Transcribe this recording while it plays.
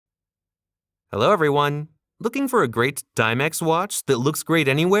Hello everyone! Looking for a great Timex watch that looks great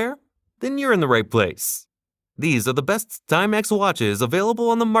anywhere? Then you're in the right place. These are the best Timex watches available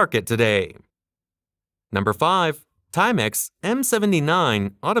on the market today. Number 5. Timex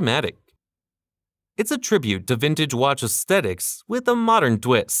M79 Automatic. It's a tribute to vintage watch aesthetics with a modern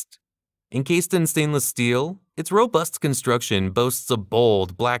twist. Encased in stainless steel, its robust construction boasts a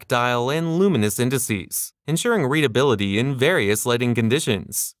bold black dial and luminous indices, ensuring readability in various lighting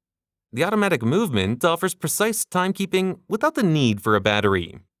conditions. The automatic movement offers precise timekeeping without the need for a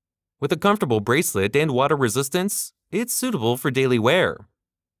battery. With a comfortable bracelet and water resistance, it's suitable for daily wear.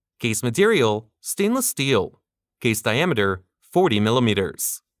 Case material, stainless steel. Case diameter, 40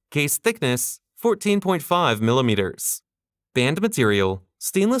 mm. Case thickness, 14.5 mm. Band material,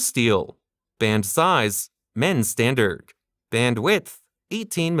 stainless steel. Band size, men's standard. Band width,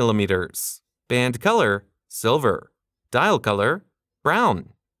 18 mm. Band color, silver. Dial color, brown.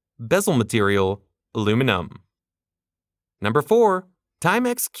 Bezel material, aluminum. Number 4.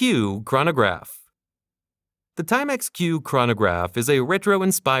 Timex Q Chronograph. The Timex Q Chronograph is a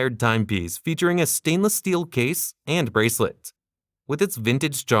retro-inspired timepiece featuring a stainless steel case and bracelet. With its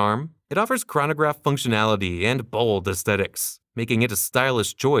vintage charm, it offers chronograph functionality and bold aesthetics, making it a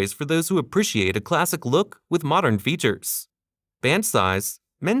stylish choice for those who appreciate a classic look with modern features. Band size,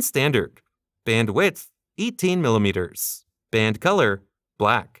 men's standard. Band width, 18 mm. Band color,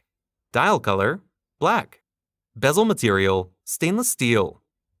 black. Dial color, black. Bezel material, stainless steel.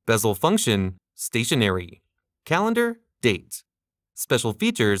 Bezel function, stationary. Calendar, date. Special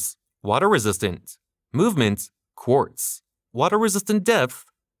features, water resistant. Movement, quartz. Water resistant depth,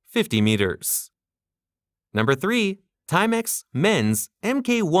 50 meters. Number 3. Timex Men's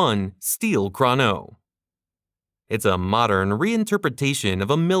MK1 Steel Chrono. It's a modern reinterpretation of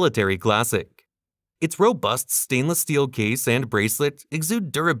a military classic. Its robust stainless steel case and bracelet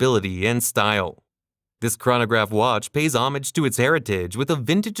exude durability and style. This chronograph watch pays homage to its heritage with a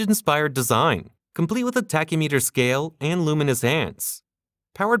vintage-inspired design, complete with a tachymeter scale and luminous hands.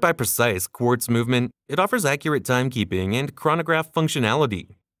 Powered by precise quartz movement, it offers accurate timekeeping and chronograph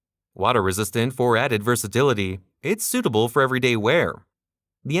functionality. Water-resistant for added versatility, it's suitable for everyday wear.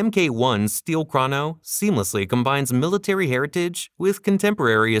 The MK1 Steel Chrono seamlessly combines military heritage with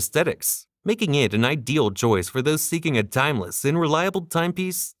contemporary aesthetics, making it an ideal choice for those seeking a timeless and reliable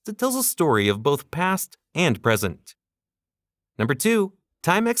timepiece that tells a story of both past and present. Number 2.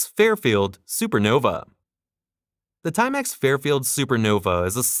 Timex Fairfield Supernova. The Timex Fairfield Supernova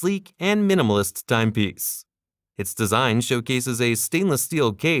is a sleek and minimalist timepiece. Its design showcases a stainless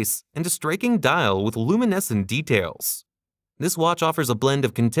steel case and a striking dial with luminescent details. This watch offers a blend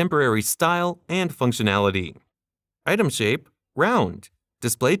of contemporary style and functionality. Item shape, round.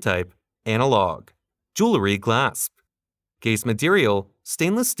 Display type, analog. Jewelry clasp. Case material,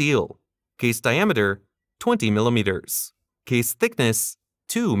 stainless steel. Case diameter, 20 mm. Case thickness,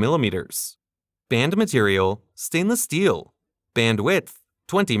 2 mm. Band material, stainless steel. Band width,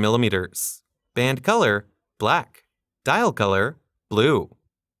 20 mm. Band color, black. Dial color, blue.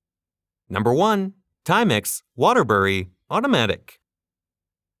 Number 1. Timex Waterbury Automatic.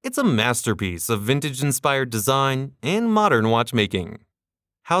 It's a masterpiece of vintage-inspired design and modern watchmaking.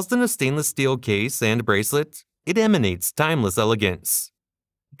 Housed in a stainless steel case and bracelet, it emanates timeless elegance.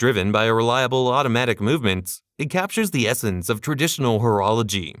 Driven by a reliable automatic movement, it captures the essence of traditional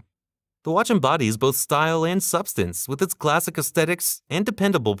horology. The watch embodies both style and substance with its classic aesthetics and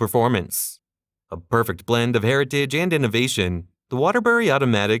dependable performance. A perfect blend of heritage and innovation, the Waterbury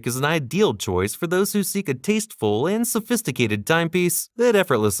Automatic is an ideal choice for those who seek a tasteful and sophisticated timepiece that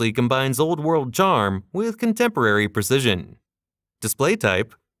effortlessly combines old-world charm with contemporary precision. Display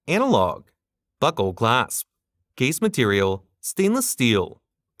type, analog. Buckle clasp. Case material, stainless steel.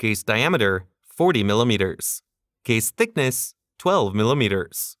 Case diameter, 40 mm. Case thickness, 12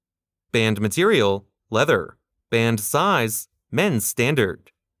 mm. Band material, leather. Band size, men's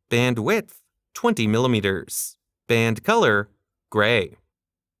standard. Band width, 20 mm. Band color, gray.